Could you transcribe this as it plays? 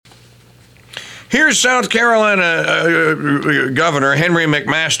Here's South Carolina Governor Henry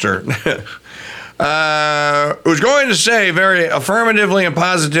McMaster, who's going to say very affirmatively and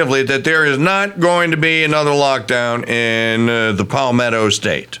positively that there is not going to be another lockdown in the Palmetto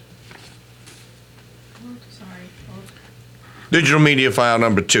State. Digital media file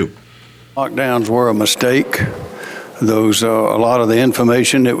number 2. Lockdowns were a mistake. Those a lot of the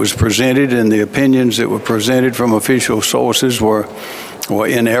information that was presented and the opinions that were presented from official sources were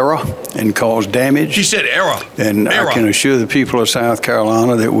in error and caused damage. She said error. And error. I can assure the people of South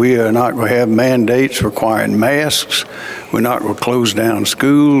Carolina that we are not going to have mandates requiring masks. We're not going to close down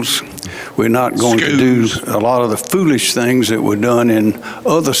schools. We're not going to do a lot of the foolish things that were done in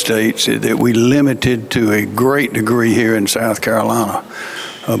other states that we limited to a great degree here in South Carolina.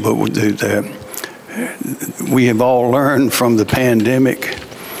 But we have all learned from the pandemic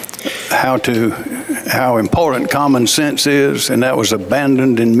how important common sense is, and that was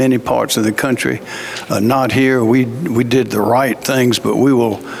abandoned in many parts of the country. Not here. We did the right things, but we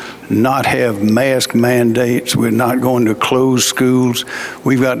will not have mask mandates. We're not going to close schools.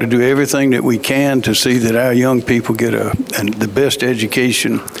 We've got to do everything that we can to see that our young people get the best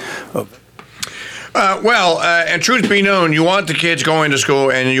education. And truth be known, you want the kids going to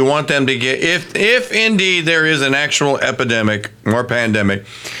school, and you want them to get, if indeed there is an actual epidemic or pandemic,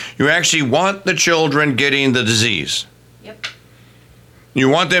 you actually want the children getting the disease. Yep. You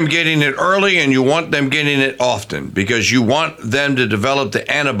want them getting it early, and you want them getting it often, because you want them to develop the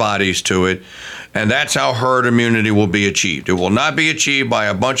antibodies to it, and that's how herd immunity will be achieved. It will not be achieved by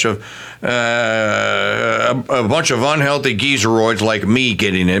a bunch of unhealthy geezeroids like me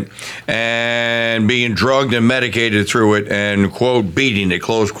getting it and being drugged and medicated through it and, quote, beating it,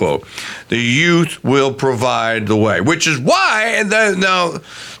 close quote. The youth will provide the way, which is why now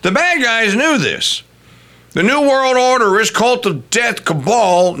the bad guys knew this. The New World Order, cult of death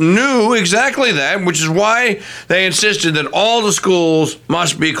cabal, knew exactly that, which is why they insisted that all the schools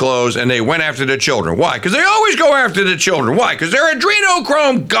must be closed, and they went after the children. Why? Because they always go after the children. Why? Because they're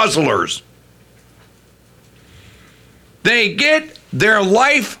adrenochrome guzzlers. They get their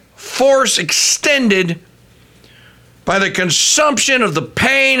life force extended by the consumption of the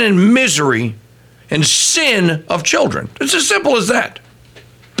pain and misery and sin of children. It's as simple as that.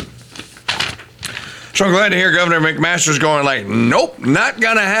 So I'm glad to hear Governor McMaster's going like, nope, not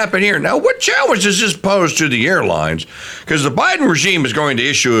going to happen here. Now, what challenge does this pose to the airlines? Because the Biden regime is going to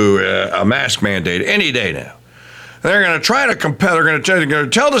issue a mask mandate any day now. They're going to try to compel, they're going to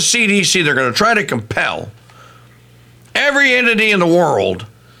tell the CDC, they're going to try to compel every entity in the world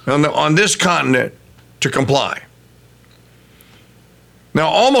on this continent to comply. Now,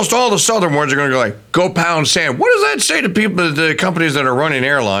 almost all the southern ones are going to go like, go pound sand. What does that say to people, the companies that are running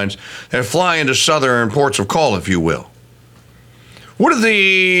airlines that fly into southern ports of call, if you will? What are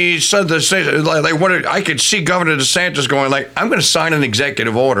I could see Governor DeSantis going like, I'm going to sign an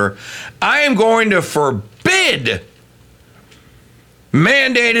executive order. I am going to forbid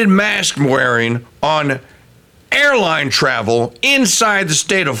mandated mask wearing on airline travel inside the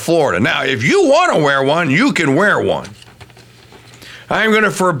state of Florida. Now, if you want to wear one, you can wear one. I'm going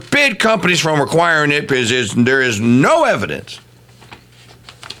to forbid companies from requiring it because there is no evidence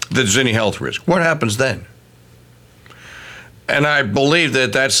that there's any health risk. What happens then? And I believe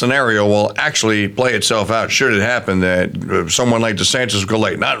that scenario will actually play itself out. Should it happen that someone like DeSantis will go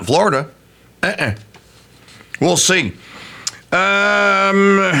like, not in Florida. We'll see.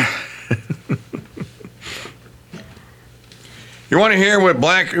 You want to hear what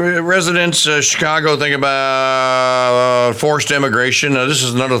black residents of Chicago think about forced immigration? Now, this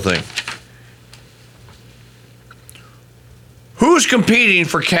is another thing. Who's competing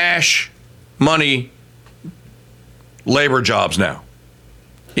for cash, money, labor jobs now?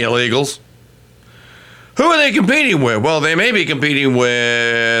 Illegals. Who are they competing with? Well, they may be competing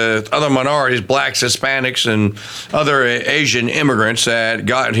with other minorities, blacks, Hispanics, and other Asian immigrants that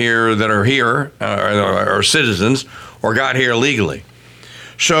got here, that are here, or citizens, or got here legally.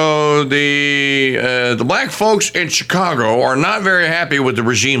 So the black folks in Chicago are not very happy with the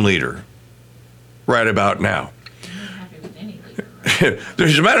regime leader right about now.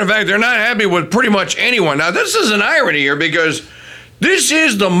 As a matter of fact, they're not happy with pretty much anyone. Now, this is an irony here because this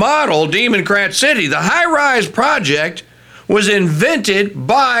is the model Democrat City. The high-rise project was invented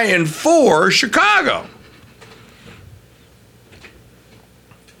by and for Chicago.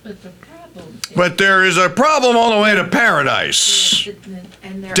 But there is a problem all the way to paradise.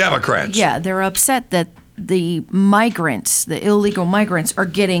 Democrats. Yeah, they're upset that the migrants, the illegal migrants, are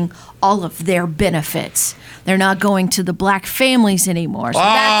getting all of their benefits. They're not going to the black families anymore. So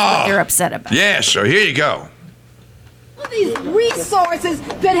that's what they're upset about. Yeah, so here you go. these resources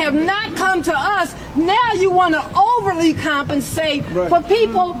that have not come to us, now you want to overly compensate for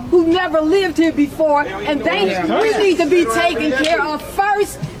people who never lived here before, and we need to be taken care of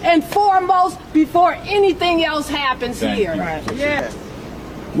first and foremost before anything else happens here. Yes.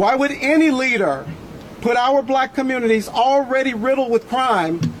 Why would any leader put our black communities already riddled with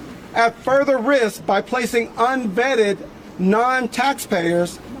crime at further risk by placing unvetted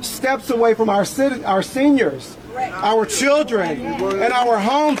non-taxpayers steps away from our seniors, our children, and our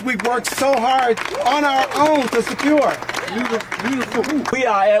homes we've worked so hard on our own to secure? We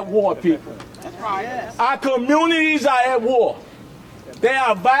are at war, people. Our communities are at war. They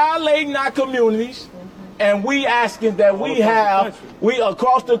are violating our communities, and we asking that we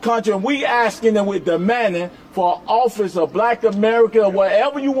across the country, and we asking and we're demanding for office of Black America, or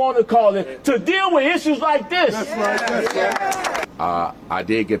whatever you want to call it, to deal with issues like this. I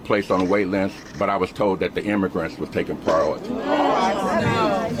did get placed on a wait list, but I was told that the immigrants was taking priority.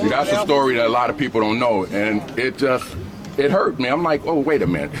 See, that's a story that a lot of people don't know, and it hurt me. I'm like, oh, wait a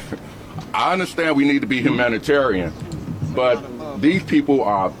minute. I understand we need to be humanitarian, but these people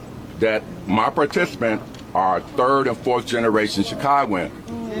my participants are third and fourth generation Chicagoan.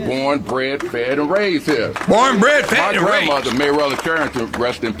 Born, bred, fed, and raised here. Born, bred, fed, and raised. My grandmother, Mayrella Carrington,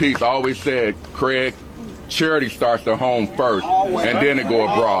 rest in peace, always said, Craig, charity starts at home first, and then it go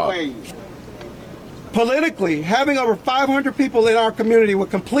abroad. Politically, having over 500 people in our community would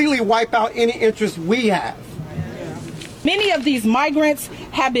completely wipe out any interest we have. Many of these migrants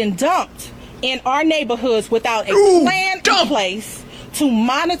have been dumped in our neighborhoods without a plan in place to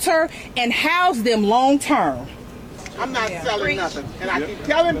monitor and house them long term. I'm not selling nothing, and I keep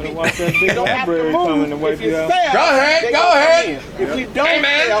telling people you don't have to move. If you sell, go ahead. If you don't sell,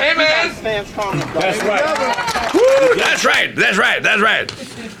 you gotta stand strong. That's right. Woo, that's right. That's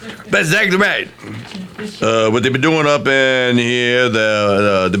exactly right. What they've been doing up in here,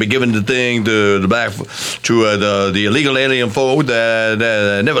 they've been giving the thing to the illegal alien folk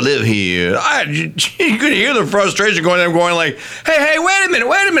that never live here. You could hear the frustration going like, hey, wait a minute.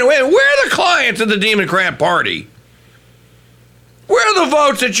 Where are the clients of the Democrat Party? Where are the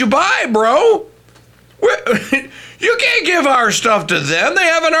votes that you buy, bro? You can't give our stuff to them. They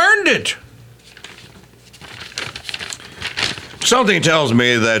haven't earned it. Something tells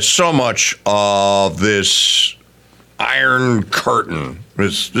me that so much of this iron curtain,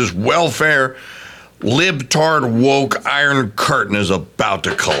 this welfare, libtard, woke iron curtain is about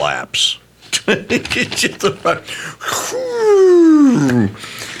to collapse. It's just about...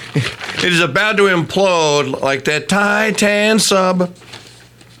 It is about to implode like that Titan sub.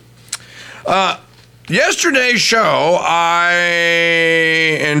 Yesterday's show, I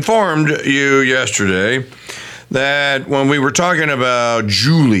informed you yesterday that when we were talking about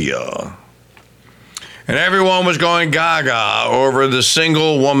Julia, and everyone was going gaga over the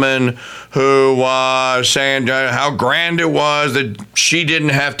single woman who was saying how grand it was that she didn't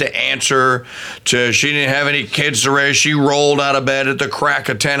have to answer she didn't have any kids to raise. She rolled out of bed at the crack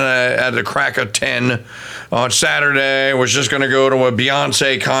of 10 on Saturday, was just going to go to a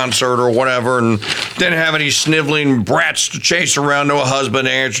Beyonce concert or whatever, and didn't have any sniveling brats to chase around, no husband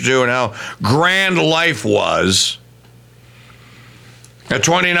to answer to, and how grand life was. At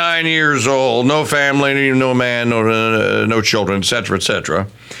 29 years old, no family, no man, no children, etc., etc.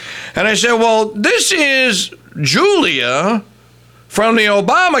 And I said, well, this is Julia from the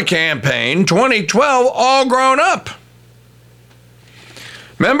Obama campaign, 2012, all grown up.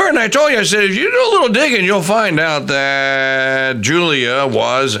 Remember? And I told you, I said, if you do a little digging, you'll find out that Julia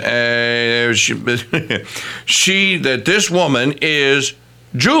was that this woman is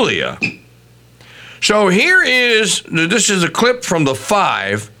Julia. So this is a clip from The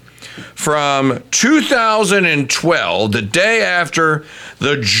Five from 2012, the day after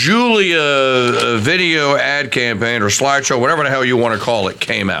the Julia video ad campaign or slideshow, whatever the hell you want to call it,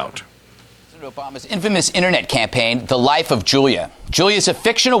 came out. Obama's infamous internet campaign, The Life of Julia. Julia is a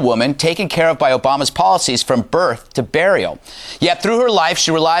fictional woman taken care of by Obama's policies from birth to burial. Yet through her life,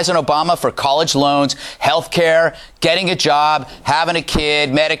 she relies on Obama for college loans, health care, getting a job, having a kid,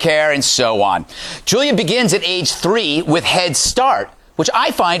 Medicare, and so on. Julia begins at age 3 with Head Start, which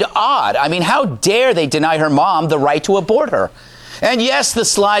I find odd. I mean, how dare they deny her mom the right to abort her? And yes, the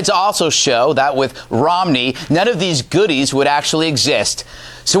slides also show that with Romney, none of these goodies would actually exist.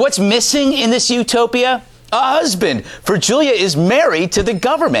 So what's missing in this utopia? A husband, for Julia is married to the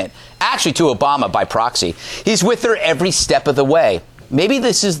government, actually to Obama by proxy. He's with her every step of the way. Maybe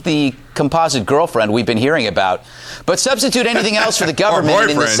this is the composite girlfriend we've been hearing about. But substitute anything else for the government,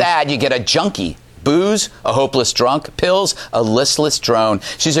 and in this ad, you get a junkie. Booze, a hopeless drunk. Pills, a listless drone.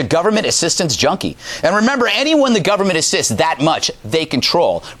 She's a government assistance junkie. And remember, anyone the government assists that much, they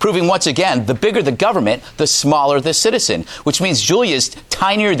control. Proving once again, the bigger the government, the smaller the citizen. Which means Julia's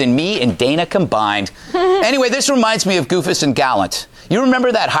tinier than me and Dana combined. Anyway, this reminds me of Goofus and Gallant. You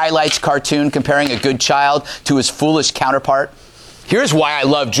remember that highlights cartoon comparing a good child to his foolish counterpart? Here's why I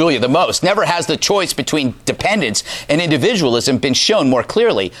love Julia the most. Never has the choice between dependence and individualism been shown more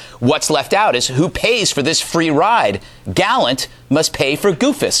clearly. What's left out is who pays for this free ride. Gallant must pay for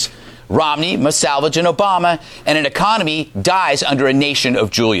Goofus. Romney must salvage an Obama, and an economy dies under a nation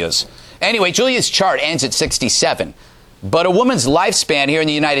of Julias. Anyway, Julia's chart ends at 67. But a woman's lifespan here in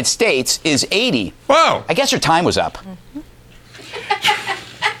the United States is 80. Wow. I guess her time was up.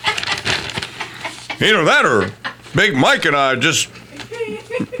 Either that or Big Mike and I just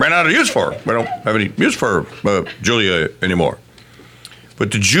ran out of use for her. We don't have any use for Julia anymore. But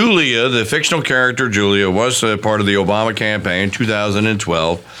the Julia, the fictional character Julia, was part of the Obama campaign,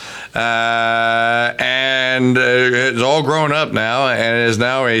 2012. And is all grown up now and is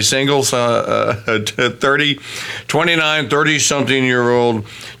now a single 30-something-year-old,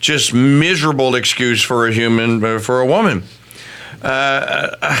 just miserable excuse for a human, for a woman.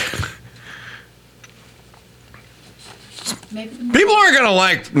 People aren't going to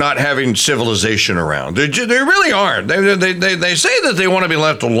like not having civilization around. They really aren't. They say that they want to be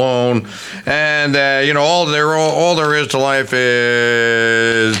left alone, and all there is to life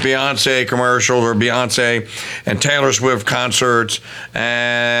is Beyonce commercials or Beyonce and Taylor Swift concerts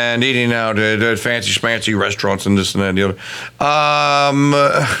and eating out at fancy schmancy restaurants and this and that and the other. I'm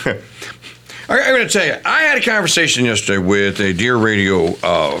going to tell you, I had a conversation yesterday with a dear radio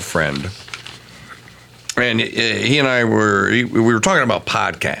friend. And he and I we were talking about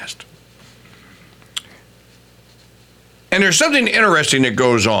podcast. And there's something interesting that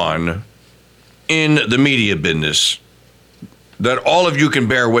goes on in the media business that all of you can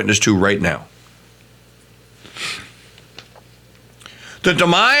bear witness to right now. The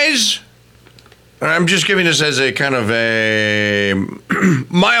demise, and I'm just giving this as a kind of a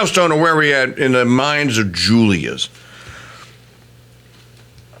milestone of where we at in the minds of Julias.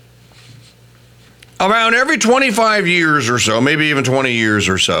 Around every 25 years or so, maybe even 20 years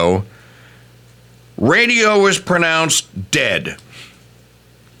or so, radio is pronounced dead.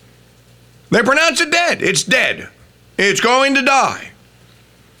 They pronounce it dead. It's dead. It's going to die.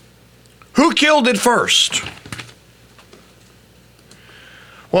 Who killed it first?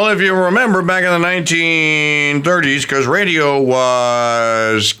 Well, if you remember back in the 1930s, because radio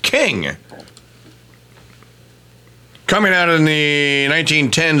was king. Coming out in the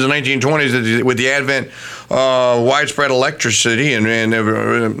 1910s and 1920s with the advent of widespread electricity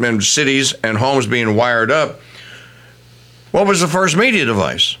and cities and homes being wired up, what was the first media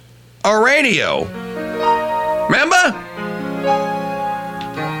device? A radio. Remember?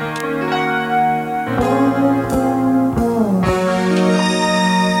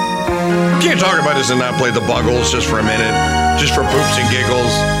 Can't talk about this and not play the Buggles just for a minute, just for poops and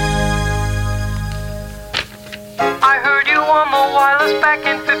giggles. On the wireless back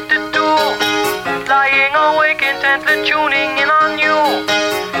in 52, lying awake intently tuning in on you.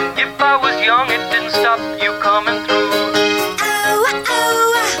 If I was young, it didn't stop you coming through.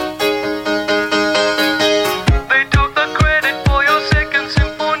 They took the credit for your second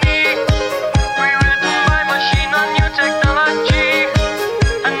symphony, rewritten by machine on new technology.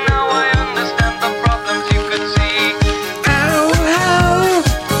 And now I understand the problems you could see.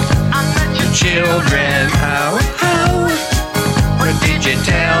 I met your children. Did you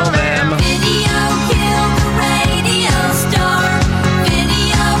tell them? Video killed the radio star.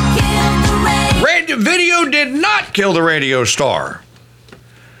 Video killed the radio. Video did not kill the radio star.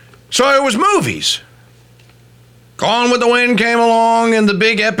 So it was movies. Gone with the Wind came along and the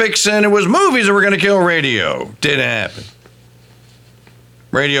big epics, and it was movies that were going to kill radio. Didn't happen.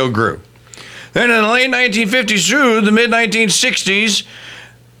 Radio grew. Then in the late 1950s through the mid-1960s,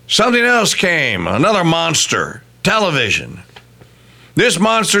 something else came. Another monster. Television. This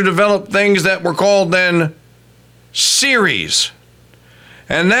monster developed things that were called then series.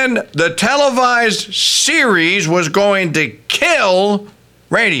 And then the televised series was going to kill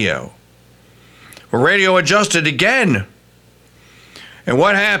radio. Well, radio adjusted again. And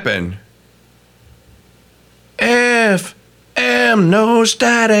what happened? FM, no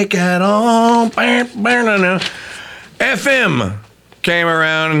static at all. FM came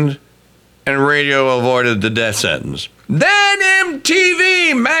around and radio avoided the death sentence. Then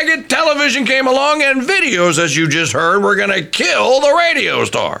MTV, maggot television came along, and videos, as you just heard, were going to kill the radio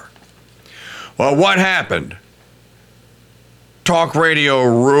star. Well, what happened? talk radio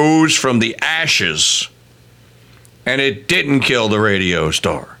rose from the ashes, and it didn't kill the radio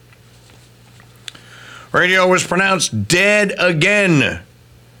star. Radio was pronounced dead again.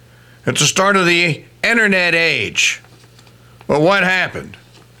 It's the start of the internet age. Well, what happened?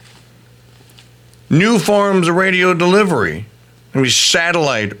 New forms of radio delivery,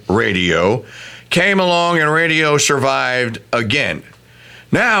 satellite radio, came along and radio survived again.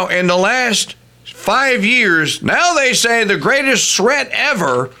 Now, in the last 5 years, now they say the greatest threat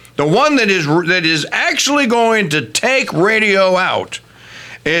ever, the one that is actually going to take radio out,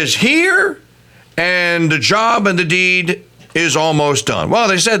 is here, and the job and the deed is almost done. Well,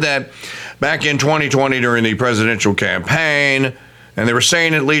 they said that back in 2020 during the presidential campaign, and they were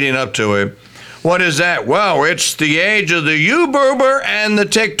saying it leading up to it. What is that? Well, it's the age of the YouTuber and the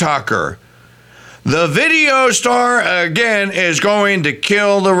TikToker. The video star, again, is going to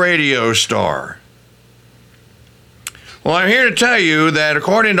kill the radio star. Well, I'm here to tell you that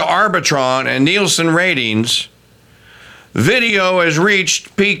according to Arbitron and Nielsen ratings, video has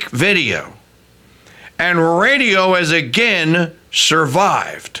reached peak video. And radio has again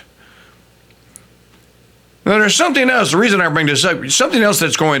survived. Now, there's something else. The reason I bring this up, something else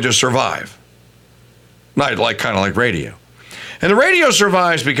that's going to survive. Not like kind of like radio. And the radio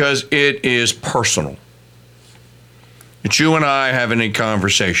survives because it is personal. It's you and I having a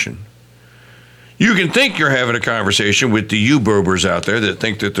conversation. You can think you're having a conversation with the YouTubers out there that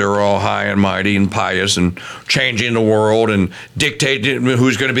think that they're all high and mighty and pious and changing the world and dictating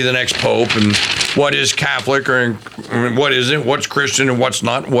who's going to be the next pope and what is Catholic or what isn't, what's Christian and what's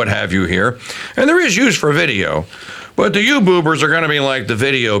not, what have you here. And there is use for video. But the YouTubers are going to be like the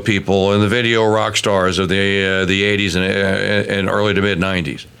video people and the video rock stars of the 80s and early to mid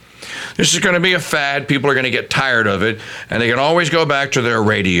 90s. This is going to be a fad. People are going to get tired of it, and they can always go back to their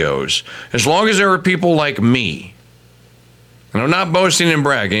radios. As long as there are people like me, and I'm not boasting and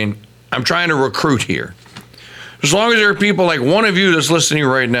bragging, I'm trying to recruit here. As long as there are people like one of you that's listening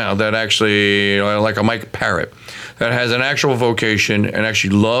right now that actually, like a Mike Parrott, that has an actual vocation and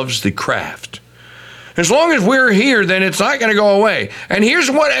actually loves the craft. As long as we're here, then it's not going to go away. And here's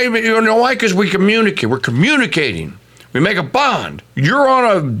what, you know why? Because we communicate. We're communicating. We make a bond. You're on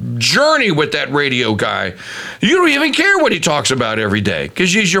a journey with that radio guy. You don't even care what he talks about every day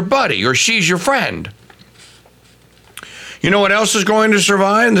because he's your buddy or she's your friend. You know what else is going to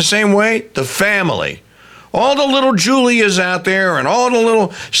survive in the same way? The family. All the little Julias out there and all the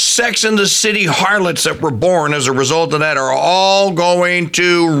little Sex and the City harlots that were born as a result of that are all going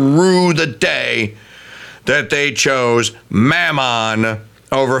to rue the day that they chose mammon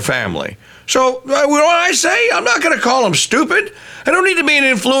over family. So what I say, I'm not going to call them stupid. I don't need to be an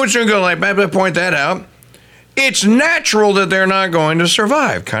influencer and go like, point that out. It's natural that they're not going to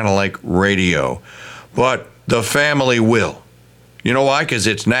survive, kind of like radio. But the family will. You know why? Because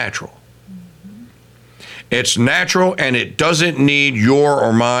it's natural. It's natural, and it doesn't need your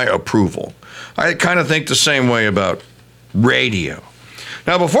or my approval. I kind of think the same way about radio.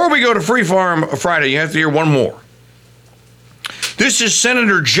 Now, before we go to Free Farm Friday, you have to hear one more. This is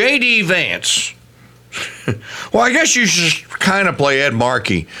Senator J.D. Vance. Well, I guess you should kind of play Ed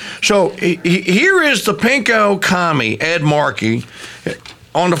Markey. So here is the pinko commie, Ed Markey,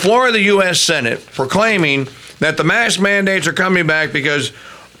 on the floor of the U.S. Senate proclaiming that the mask mandates are coming back because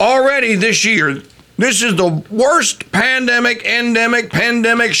already this year, this is the worst pandemic, endemic,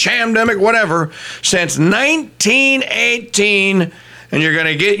 shamdemic, whatever, since 1918. And you're going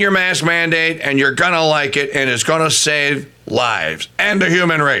to get your mask mandate, and you're going to like it, and it's going to save lives and the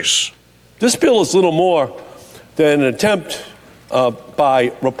human race. This bill is little more than an attempt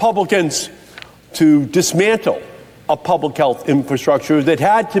by Republicans to dismantle a public health infrastructure that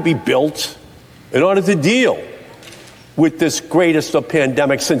had to be built in order to deal with this greatest of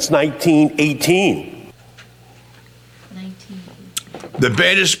pandemics since 1918. The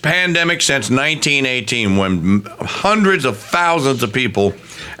biggest pandemic since 1918, when hundreds of thousands of people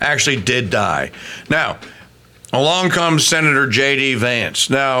actually did die. Now, along comes Senator J.D. Vance.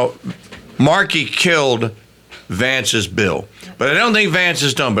 Now, Markey killed Vance's bill, but I don't think Vance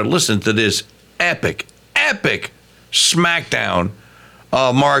is done. But listen to this epic smackdown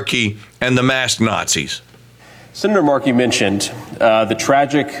of Markey and the masked Nazis. Senator Markey mentioned the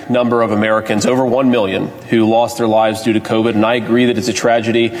tragic number of Americans, over 1 million, who lost their lives due to COVID, and I agree that it's a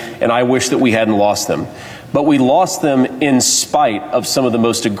tragedy, and I wish that we hadn't lost them. But we lost them in spite of some of the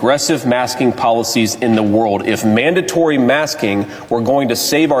most aggressive masking policies in the world. If mandatory masking were going to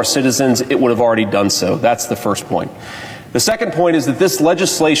save our citizens, it would have already done so. That's the first point. The second point is that this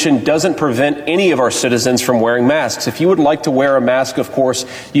legislation doesn't prevent any of our citizens from wearing masks. If you would like to wear a mask, of course,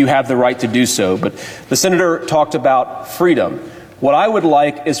 you have the right to do so. But the senator talked about freedom. What I would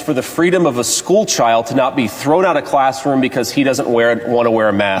like is for the freedom of a school child to not be thrown out of classroom because he doesn't want to wear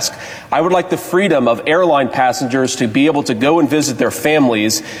a mask. I would like the freedom of airline passengers to be able to go and visit their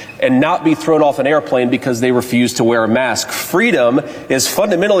families and not be thrown off an airplane because they refuse to wear a mask. Freedom is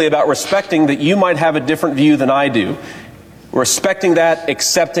fundamentally about respecting that you might have a different view than I do. Respecting that,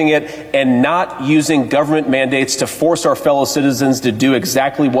 accepting it, and not using government mandates to force our fellow citizens to do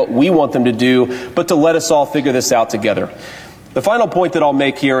exactly what we want them to do, but to let us all figure this out together. The final point that I'll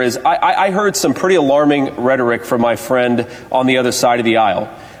make here is I heard some pretty alarming rhetoric from my friend on the other side of the aisle.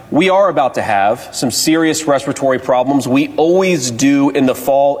 We are about to have some serious respiratory problems. We always do in the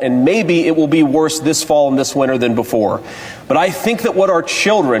fall, and maybe it will be worse this fall and this winter than before. But I think that what our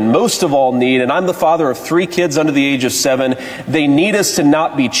children most of all need, and I'm the father of 3 kids under the age of 7, they need us to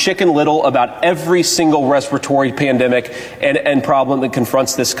not be Chicken Little about every single respiratory pandemic and problem that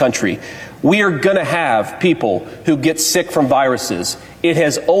confronts this country. We are going to have people who get sick from viruses. It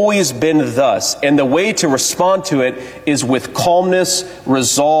has always been thus, and the way to respond to it is with calmness,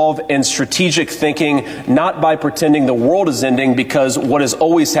 resolve, and strategic thinking, not by pretending the world is ending, because what has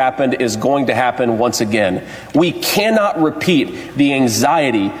always happened is going to happen once again. We cannot repeat the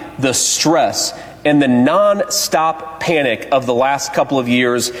anxiety, the stress, and the non-stop panic of the last couple of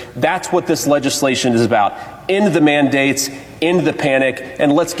years. That's what this legislation is about. End the mandates, end the panic,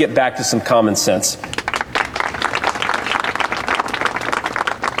 and let's get back to some common sense.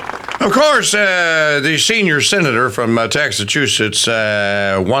 Of course, the senior senator from Massachusetts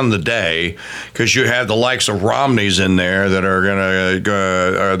won the day because you have the likes of Romney's in there that are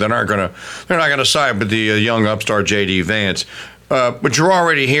they're not going to side with the young upstart J.D. Vance. But you're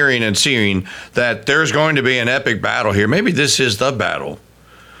already hearing and seeing that there's going to be an epic battle here. Maybe this is the battle.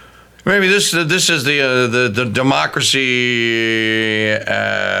 Maybe this is the democracy.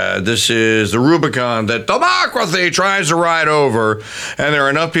 This is the Rubicon that democracy tries to ride over, and there are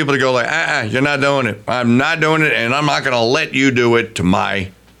enough people to go like, you're not doing it. I'm not doing it, and I'm not going to let you do it to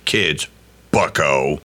my kids, bucko.